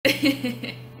All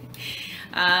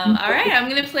right, I'm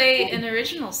gonna play an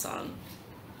original song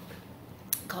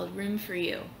called "Room for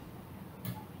You."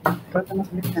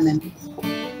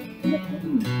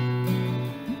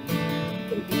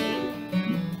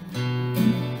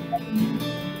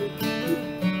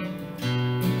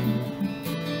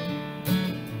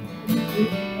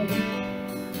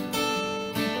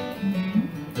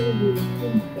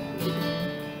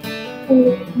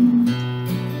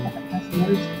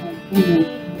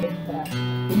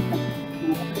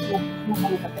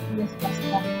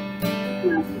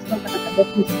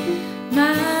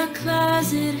 My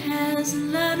closet has a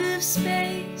lot of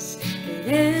space, but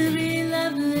every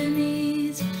lover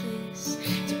needs a place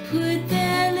to put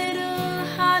their little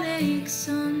heartaches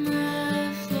on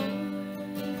my floor.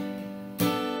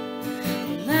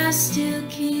 Well, I still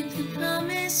keep the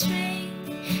promise ring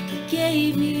he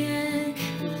gave me at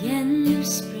the end of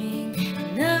spring,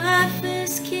 and our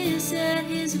first kiss at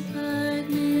his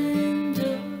apartment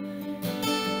door.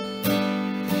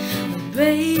 A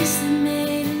bracelet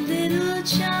made of little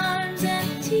charms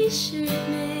and a t-shirt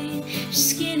made for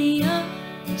skinny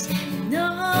arms, and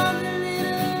all the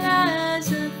little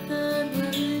lies I thought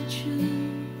were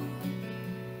true.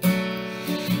 I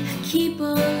keep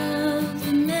all of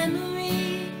the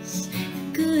memories, the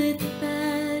good, the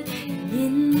bad, and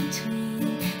in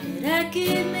between, that I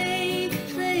could make a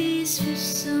place for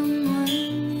someone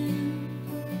new.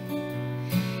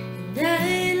 And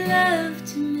I'd love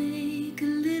to make a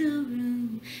little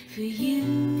room for you.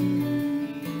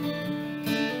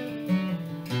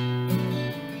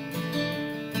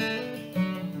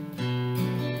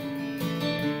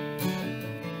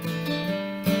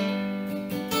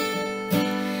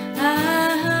 I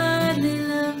hardly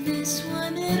love this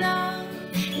one at all.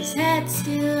 His hat's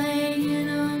still hanging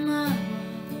on my wall.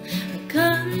 Our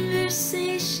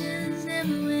conversations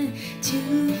never went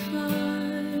too far.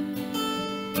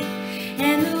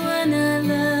 And the one I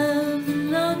love the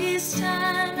longest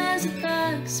time has a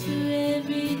box for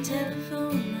every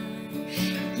telephone line.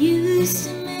 It used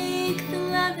to make the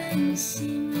loving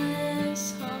seem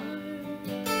less hard.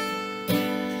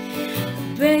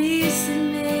 A bracelet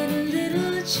made of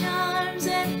little charms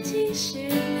and a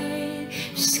t-shirt made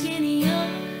for skinny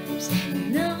arms,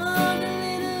 and all the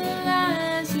little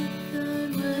lies I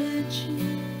thought were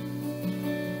true.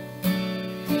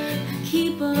 I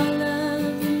keep all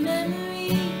of the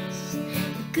memories,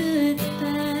 the good, the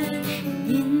bad, and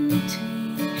in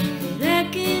between, that I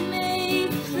could make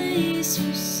a place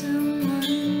for someone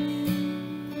new.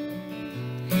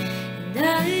 And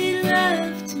I'd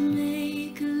love to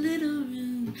make a little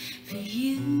room for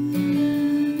you.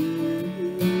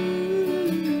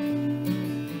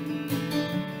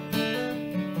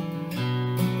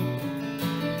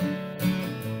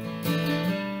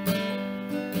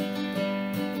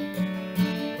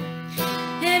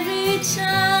 Every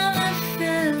time I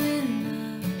fell in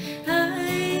love,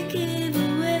 I gave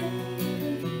away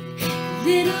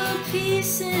little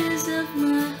pieces of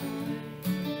my heart.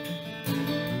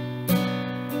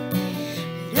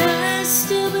 But I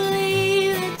still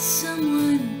believe that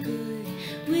someone good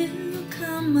will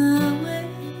come my way.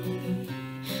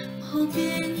 I'm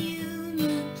hoping you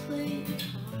might play a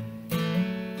part.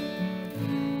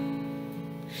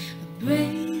 A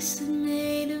bracelet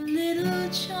made of little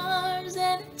charms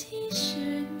and a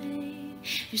t-shirt made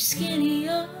for skinny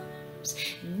arms,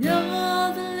 and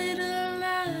all the little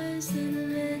lies that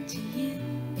led to you.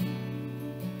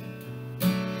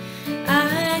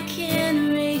 I can't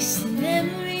erase the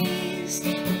memories,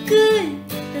 the good,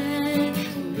 the bad,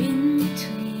 or in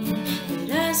between, but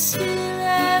I still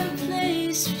have a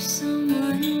place for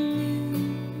someone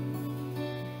new.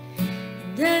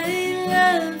 And I'd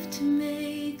love to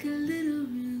make a little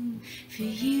room for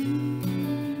you.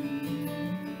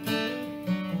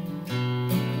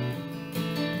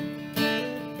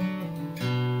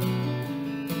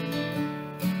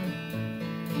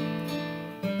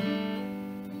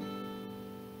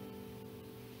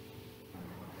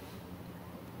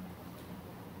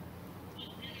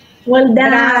 Well done.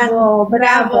 Bravo,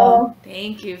 bravo.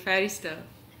 Thank you, Fausto.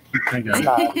 Thank you.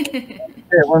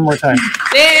 Yeah, one more time.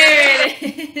 There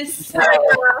it is.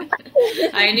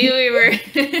 I knew we were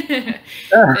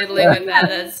fiddling with that.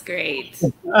 That's great.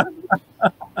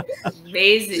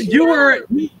 Amazing. You were.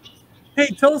 Hey,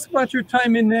 tell us about your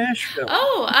time in Nashville.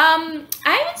 Oh, I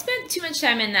haven't spent too much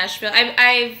time in Nashville.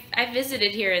 I've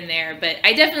visited here and there, but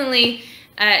I definitely,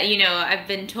 you know, I've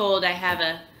been told I have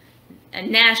a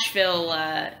Nashville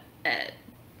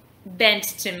bent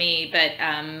to me, but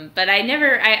I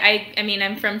never. I mean,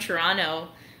 I'm from Toronto,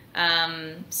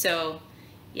 so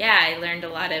yeah, I learned a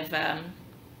lot of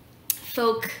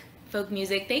folk folk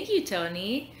music. Thank you,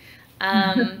 Tony.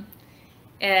 And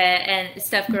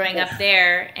stuff growing up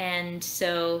there. And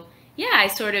so, yeah, I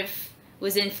sort of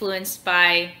was influenced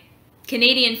by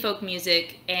Canadian folk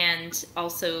music and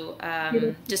also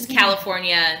just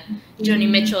California, Joni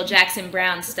Mitchell, Jackson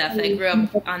Brown stuff. I grew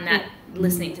up on that,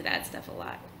 listening to that stuff a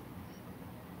lot.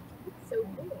 So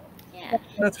cool. Yeah.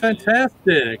 That's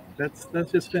fantastic. That's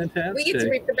just fantastic. We get to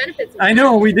reap the benefits of I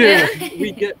know we do.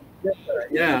 We get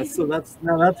yeah. So that's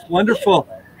wonderful.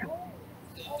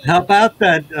 How about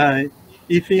that,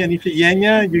 Efi and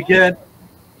Ifigenia? You get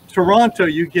Toronto,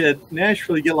 you get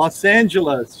Nashville, you get Los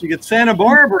Angeles, you get Santa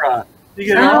Barbara. You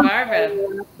get all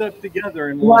that stuff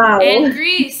together in one. Wow. And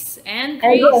Greece. The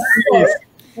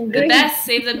best,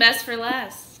 save the best for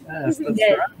last. Yes, that's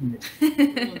right.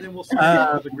 Well, then we'll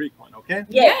start with the Greek one, okay?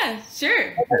 Yeah,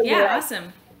 sure. Yeah,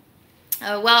 awesome.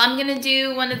 Well, I'm going to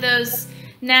do one of those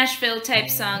Nashville type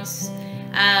songs.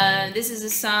 This is a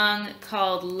song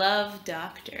called Love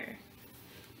Doctor.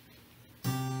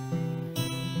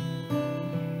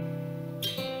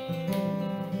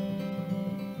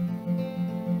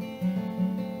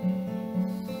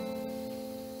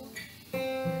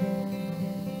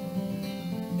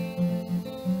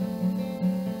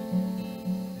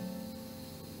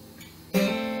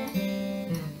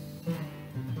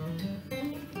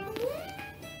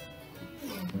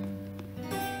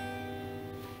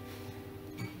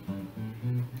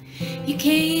 You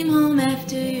came home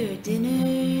after your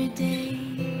dinner date.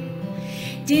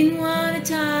 Didn't want to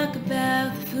talk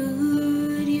about the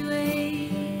food you ate.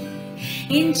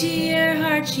 Into your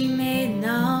heart she made an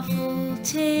awful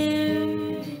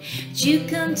tear. But you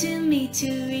come to me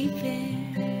to repair.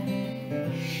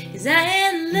 'Cause I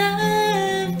am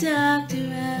love doctor,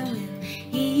 I will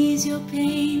ease your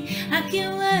pain. I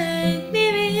can work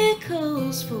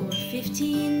miracles for a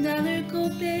 $15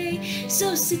 copay.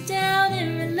 So sit down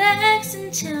and relax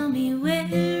and tell me where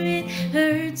it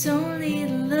hurts. Only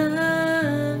the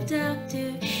love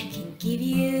doctor can give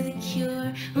you the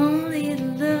cure. Only the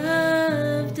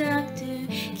love doctor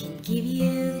can give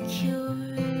you the cure.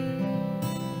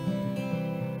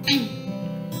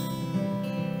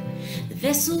 The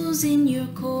vessels in your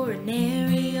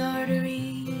coronary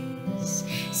arteries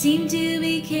seem to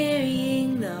be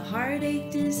carrying the heartache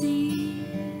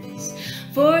disease.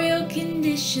 For your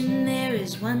condition there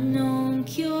is one known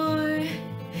cure,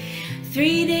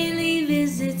 3 daily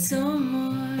visits or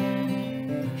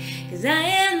more. 'Cause I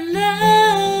am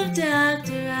love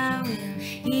doctor, I will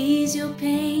ease your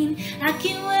pain. I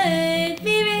can work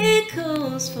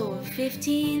miracles for a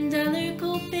 $15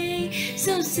 copay.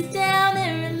 So sit down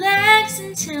and relax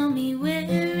and tell me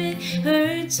where it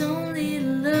hurts. Only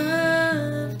the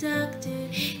love doctor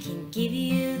can give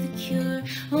you the cure.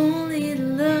 Only the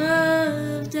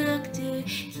love doctor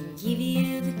can give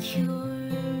you the cure.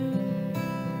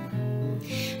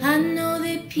 I know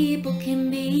that people can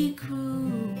be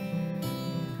cruel,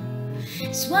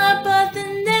 so I bought the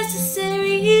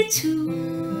necessary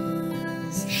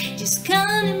tools. Just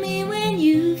come to me when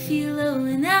you feel low,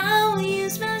 and I will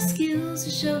use my skills to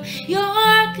show your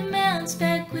heart can bounce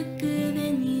back quicker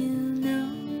than you know.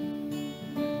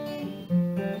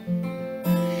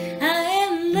 I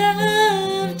am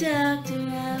love doctor,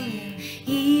 I will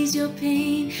ease your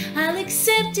pain. I'll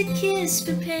accept a kiss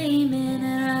for payment,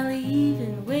 and I'll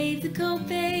even waive the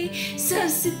copay. So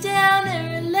sit down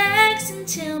and relax and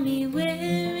tell me where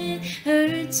it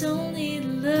hurts. Only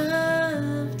the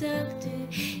love doctor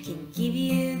can give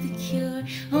you the cure.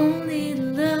 Only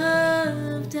the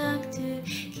love doctor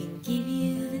can give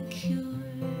you the cure.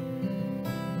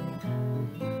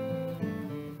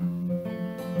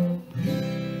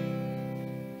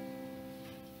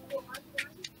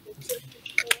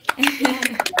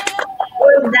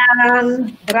 Well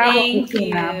done. Bravo, Thank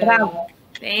Christina. you. Bravo.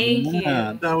 Thank you.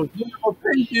 Yeah, that was wonderful.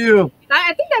 Thank you.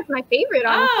 I think that's my favorite,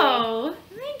 honestly. Oh,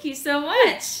 thank you so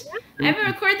much. I haven't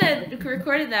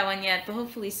recorded that one yet, but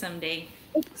hopefully someday.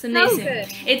 Someday so soon. good.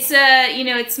 It's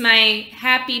it's my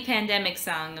happy pandemic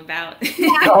song about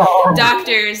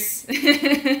doctors. Oh, I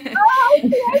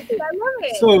love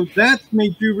it. So that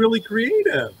made you really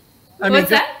creative. I What's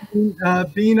that?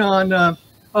 Being on,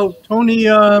 Tony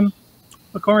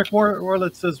McCormick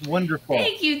Warlett says wonderful.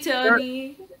 Thank you,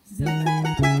 Tony. So-